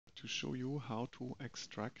to show you how to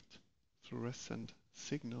extract fluorescent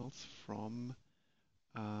signals from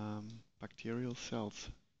bacterial cells,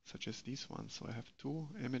 such as these ones. So I have two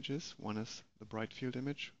images. One is the bright field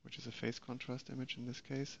image, which is a phase contrast image in this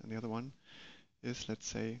case, and the other one is, let's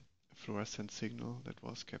say, a fluorescent signal that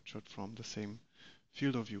was captured from the same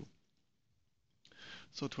field of view.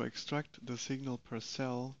 So to extract the signal per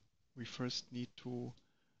cell, we first need to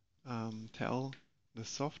tell the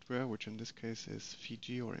software, which in this case is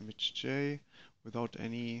Fiji or ImageJ, without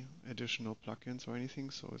any additional plugins or anything,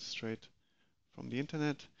 so it's straight from the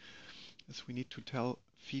internet, is we need to tell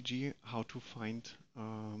Fiji how to find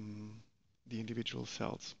the individual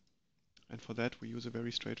cells. And for that we use a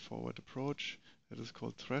very straightforward approach that is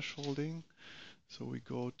called thresholding. So we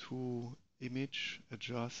go to image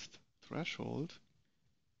adjust threshold,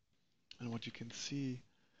 and what you can see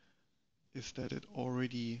is that it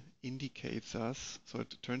already indicates us, so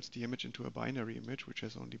it turns the image into a binary image which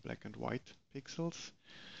has only black and white pixels,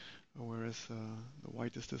 whereas the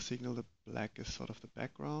white is the signal, the black is sort of the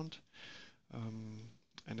background,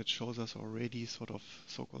 and it shows us already sort of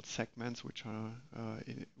so-called segments which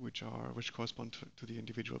correspond to the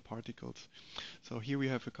individual particles. So here we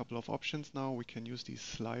have a couple of options now. We can use these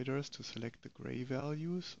sliders to select the gray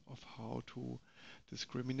values of how to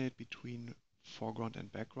discriminate between foreground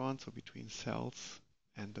and background, so between cells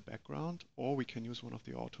and the background, or we can use one of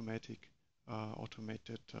the automated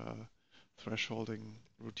thresholding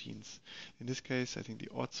routines. In this case, I think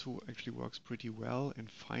the Otsu actually works pretty well in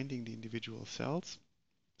finding the individual cells.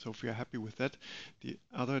 So if we are happy with that, the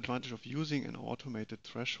other advantage of using an automated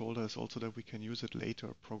thresholder is also that we can use it later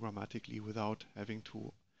programmatically without having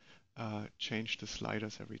to change the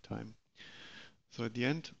sliders every time. So at the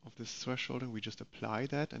end of this thresholding, we just apply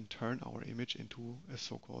that and turn our image into a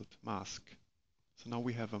so-called mask. So now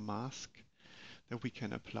we have a mask that we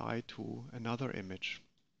can apply to another image.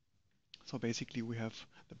 So basically we have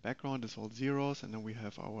the background is all zeros, and then we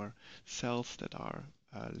have our cells that are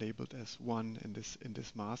labeled as 1 in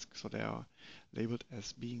this mask, so they are labeled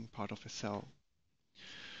as being part of a cell.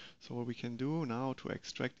 So what we can do now to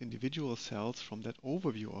extract individual cells from that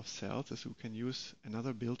overview of cells is we can use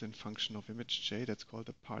another built-in function of ImageJ that's called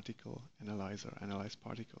the particle analyzer, analyze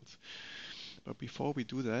particles. But before we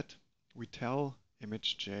do that, we tell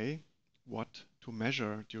ImageJ what to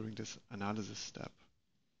measure during this analysis step.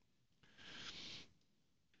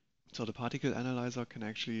 So the particle analyzer can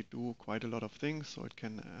actually do quite a lot of things. So it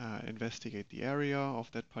can investigate the area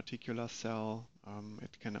of that particular cell.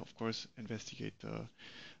 It can, of course, investigate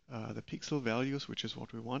the pixel values, which is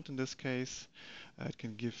what we want in this case. It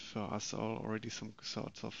can give us already some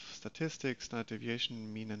sorts of statistics, standard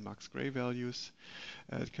deviation, mean and max gray values.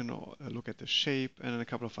 It can look at the shape and a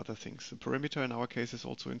couple of other things. The perimeter in our case is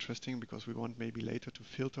also interesting because we want maybe later to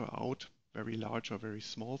filter out very large or very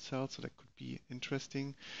small cells, so that could be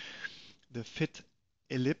interesting. The fit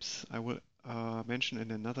ellipse I will mention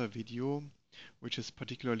in another video, which is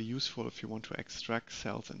particularly useful if you want to extract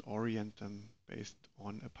cells and orient them based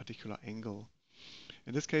on a particular angle.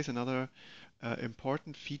 In this case, another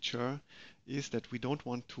important feature is that we don't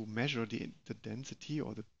want to measure the density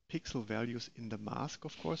or the pixel values in the mask,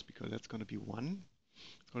 of course, because that's going to be 1.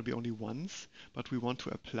 It's going to be only once, but we want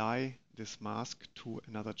to apply this mask to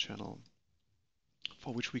another channel,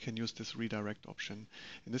 for which we can use this redirect option.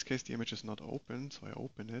 In this case, the image is not open, so I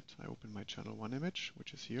open it. I open my channel 1 image,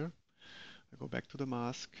 which is here. I go back to the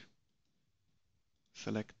mask,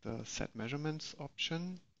 select the set measurements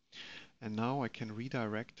option, and now I can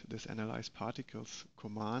redirect this analyze particles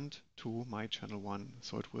command to my channel 1.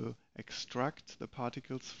 So it will extract the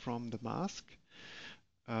particles from the mask,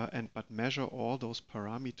 but measure all those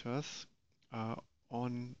parameters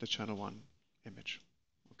on the channel 1 image.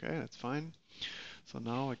 Okay, that's fine. So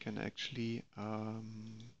now I can actually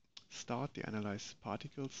start the analyze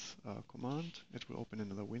particles command. It will open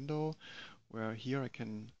another window where here I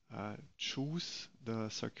can choose the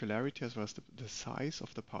circularity as well as the size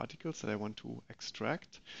of the particles that I want to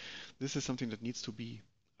extract. This is something that needs to be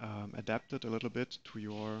adapted a little bit to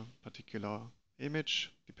your particular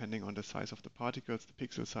image, depending on the size of the particles, the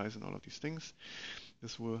pixel size, and all of these things.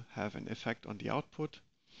 This will have an effect on the output.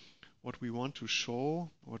 What we want to show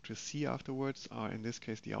or to see afterwards are, in this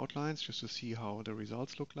case, the outlines, just to see how the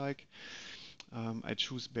results look like. I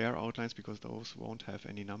choose bare outlines because those won't have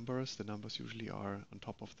any numbers. The numbers usually are on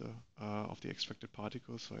top of the extracted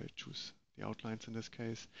particles, so I choose the outlines in this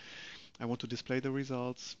case. I want to display the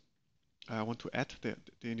results. I want to add the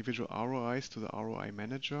individual ROIs to the Roi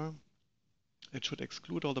Manager. It should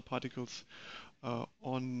exclude all the particles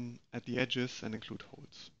at the edges and include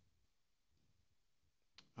holes.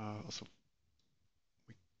 Also,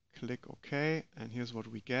 we click OK, and here's what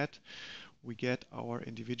we get. We get our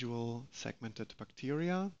individual segmented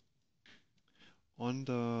bacteria. On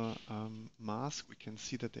the mask, we can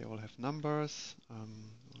see that they all have numbers.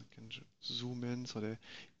 We can zoom in, so that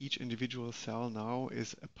each individual cell now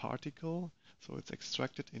is a particle, so it's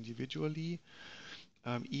extracted individually.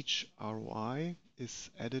 Each ROI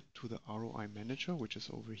is added to the Roi Manager, which is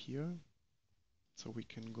over here. So we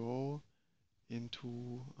can go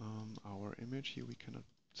into our image. Here we cannot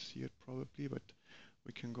see it probably, but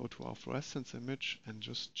we can go to our fluorescence image and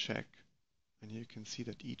just check. And here you can see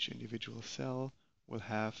that each individual cell will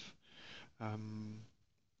have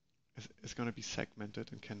is going to be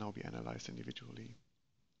segmented and can now be analyzed individually.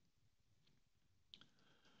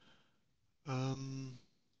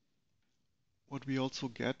 What we also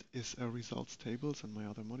get is a results tables in my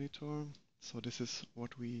other monitor. So this is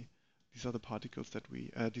what these are the particles that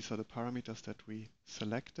these are the parameters that we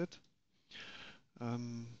selected.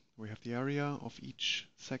 We have the area of each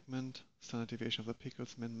segment, standard deviation of the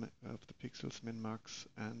pixels, min, max,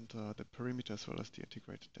 and the perimeter as well as the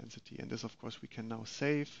integrated density. And this, of course, we can now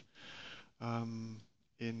save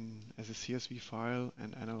as a CSV file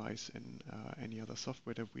and analyze in any other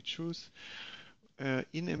software that we choose.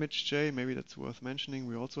 In ImageJ, maybe that's worth mentioning,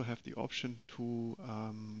 we also have the option to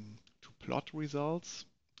plot results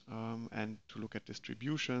and to look at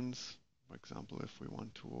distributions. For example, if we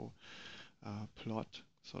want to plot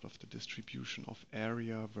sort of the distribution of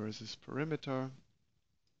area versus perimeter,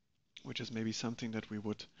 which is maybe something that we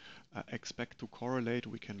would expect to correlate,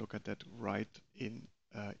 we can look at that right in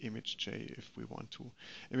ImageJ if we want to.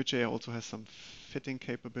 ImageJ also has some fitting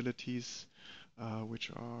capabilities,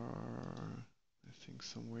 which are, I think,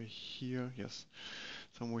 somewhere here. Yes,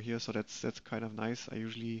 somewhere here. So that's kind of nice. I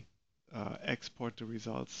usually export the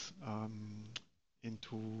results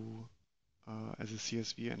into as a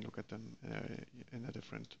CSV and look at them in a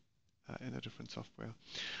different software.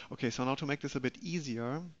 Okay, so now to make this a bit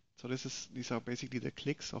easier, so these are basically the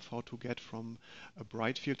clicks of how to get from a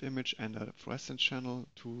bright field image and a fluorescence channel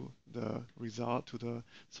to the result, to the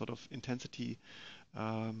sort of intensity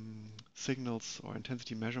signals or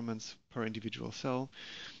intensity measurements per individual cell.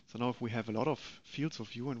 So now if we have a lot of fields of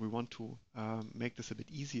view and we want to make this a bit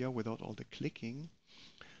easier without all the clicking,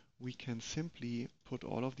 we can simply put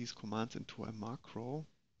all of these commands into a macro,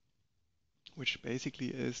 which basically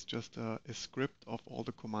is just a script of all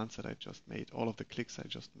the commands that I just made, all of the clicks I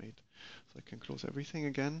just made. So I can close everything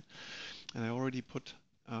again, and I already put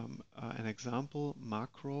an example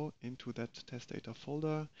macro into that test data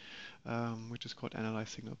folder, which is called analyze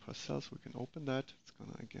signal per cell. So we can open that. It's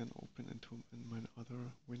gonna again open in my other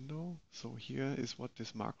window. So here is what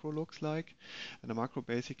this macro looks like, and the macro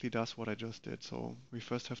basically does what I just did. So we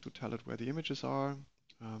first have to tell it where the images are.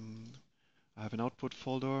 I have an output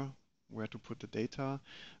folder where to put the data.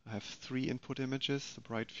 I have 3 input images, the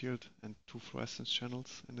bright field and 2 fluorescence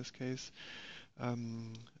channels in this case.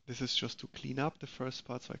 This is just to clean up the first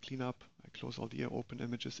part. So I clean up, I close all the open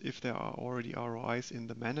images. If there are already ROIs in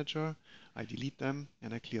the manager, I delete them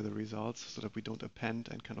and I clear the results so that we don't append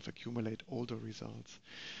and kind of accumulate older results.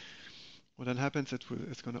 What then happens,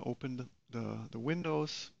 it's going to open the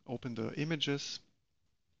windows, open the images.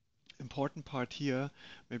 Important part here,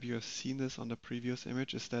 maybe you've seen this on the previous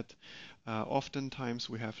image, is that oftentimes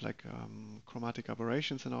we have like chromatic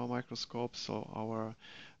aberrations in our microscope. So our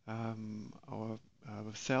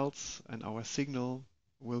cells and our signal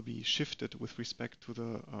will be shifted with respect to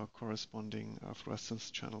the corresponding fluorescence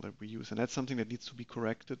channel that we use. And that's something that needs to be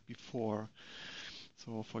corrected before.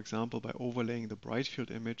 So for example, by overlaying the bright field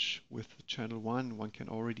image with channel 1, one can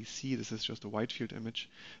already see, this is just a white field image,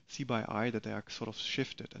 see by eye that they are sort of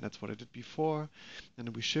shifted. And that's what I did before. And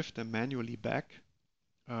then we shift them manually back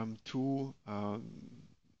to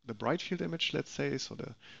the bright field image, let's say, so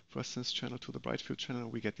the fluorescence channel to the bright field channel.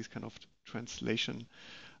 We get these kind of translation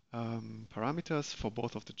parameters for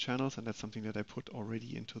both of the channels, and that's something that I put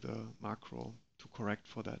already into the macro to correct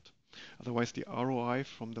for that. Otherwise, the ROI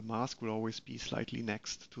from the mask will always be slightly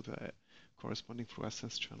next to the corresponding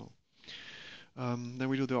fluorescence channel. Then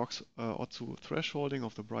we do the Otsu thresholding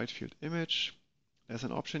of the bright field image. There's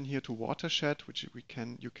an option here to watershed, which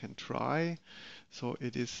you can try. So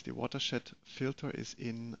it is the watershed filter is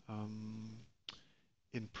in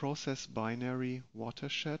process binary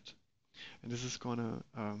watershed, and this is gonna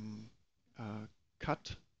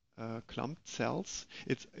cut clumped cells.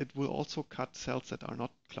 It will also cut cells that are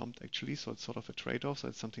not clumped actually, so it's sort of a trade-off. So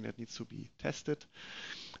it's something that needs to be tested.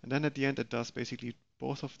 And then at the end, it does basically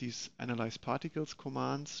both of these analyze particles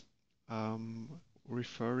commands,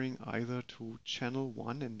 referring either to channel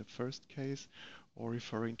 1 in the first case or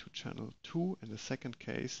referring to channel 2 in the second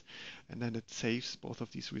case, and then it saves both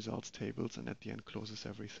of these results tables and at the end closes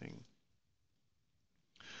everything.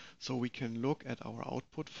 So we can look at our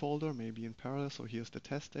output folder, maybe in parallel. So here's the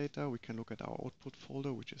test data. We can look at our output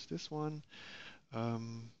folder, which is this one.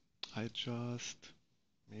 I just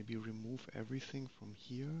maybe remove everything from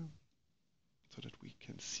here so that we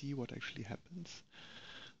can see what actually happens.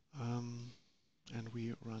 And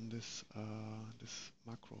we run this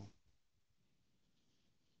macro.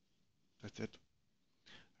 That's it.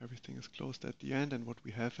 Everything is closed at the end, and what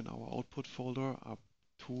we have in our output folder are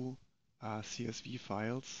two CSV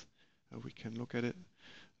files. We can look at it.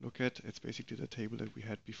 It's basically the table that we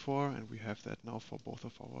had before, and we have that now for both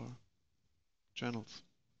of our channels.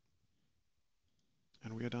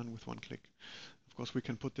 And we are done with one click. Of course, we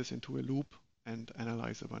can put this into a loop and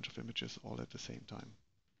analyze a bunch of images all at the same time.